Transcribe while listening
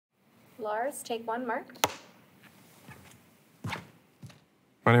Lars, take one, Mark.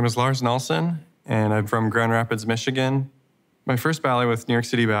 My name is Lars Nelson, and I'm from Grand Rapids, Michigan. My first ballet with New York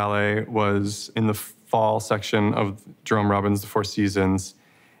City Ballet was in the fall section of Jerome Robbins' The Four Seasons.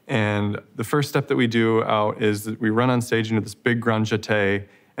 And the first step that we do out is that we run on stage into this big grand jeté,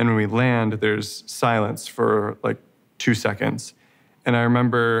 and when we land, there's silence for like 2 seconds. And I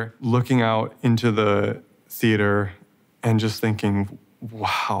remember looking out into the theater and just thinking,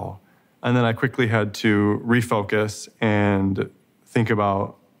 wow. And then I quickly had to refocus and think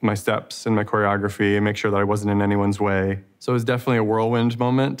about my steps and my choreography and make sure that I wasn't in anyone's way. So it was definitely a whirlwind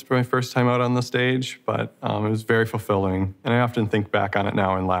moment for my first time out on the stage, but it was very fulfilling. And I often think back on it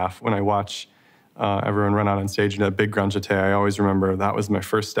now and laugh. When I watch everyone run out on stage in that big grand jeté, I always remember that was my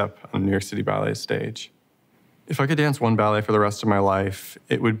first step on the New York City Ballet stage. If I could dance one ballet for the rest of my life,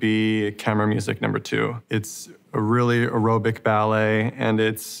 it would be Camera Music No. 2. It's a really aerobic ballet, and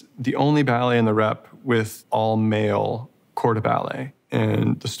it's the only ballet in the rep with all-male corps de ballet.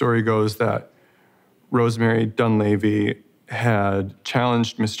 And the story goes that Rosemary Dunleavy had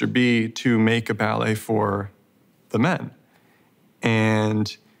challenged Mr. B to make a ballet for the men.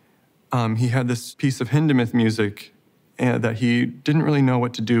 And he had this piece of Hindemith music that he didn't really know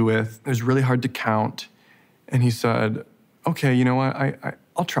what to do with. It was really hard to count. And he said, okay, you know what,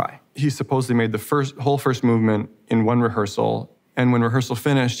 I'll try. He supposedly made the whole first movement in one rehearsal. And when rehearsal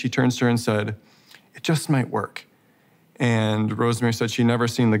finished, he turns to her and said, it just might work. And Rosemary said she'd never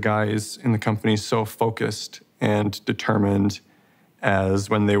seen the guys in the company so focused and determined as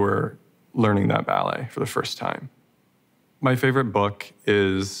when they were learning that ballet for the first time. My favorite book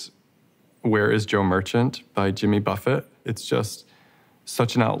is Where is Joe Merchant by Jimmy Buffett. It's just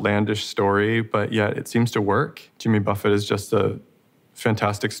such an outlandish story, but yet it seems to work. Jimmy Buffett is just a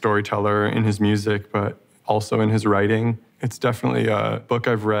fantastic storyteller in his music, but also in his writing. It's definitely a book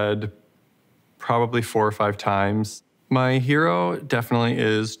I've read probably 4 or 5 times. My hero definitely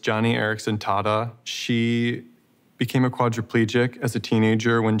is Johnny Erickson Tada. She became a quadriplegic as a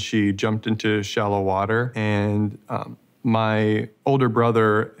teenager when she jumped into shallow water. And my older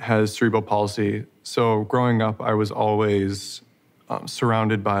brother has cerebral palsy. So growing up, I was always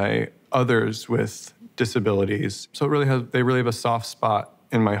surrounded by others with disabilities. So they really have a soft spot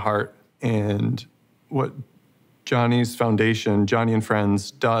in my heart. And what Johnny's foundation, Johnny and Friends,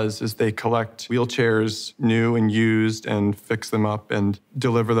 does is they collect wheelchairs, new and used, and fix them up and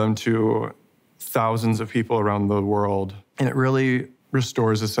deliver them to thousands of people around the world. And it really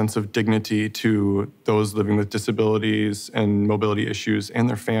restores a sense of dignity to those living with disabilities and mobility issues and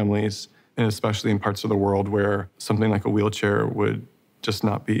their families, and especially in parts of the world where something like a wheelchair would just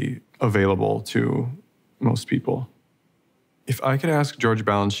not be available to most people. If I could ask George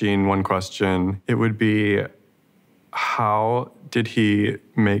Balanchine one question, it would be, how did he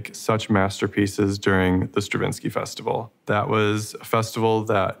make such masterpieces during the Stravinsky Festival? That was a festival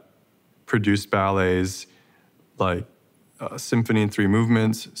that produced ballets like Symphony in 3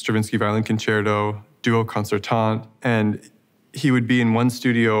 Movements, Stravinsky Violin Concerto, Duo Concertant, and he would be in one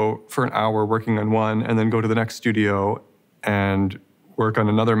studio for an hour working on one and then go to the next studio and work on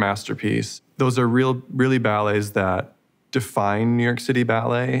another masterpiece. Those are really ballets that define New York City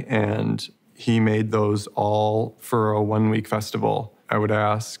Ballet, and he made those all for a 1-week festival. I would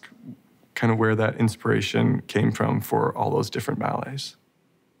ask kind of where that inspiration came from for all those different ballets.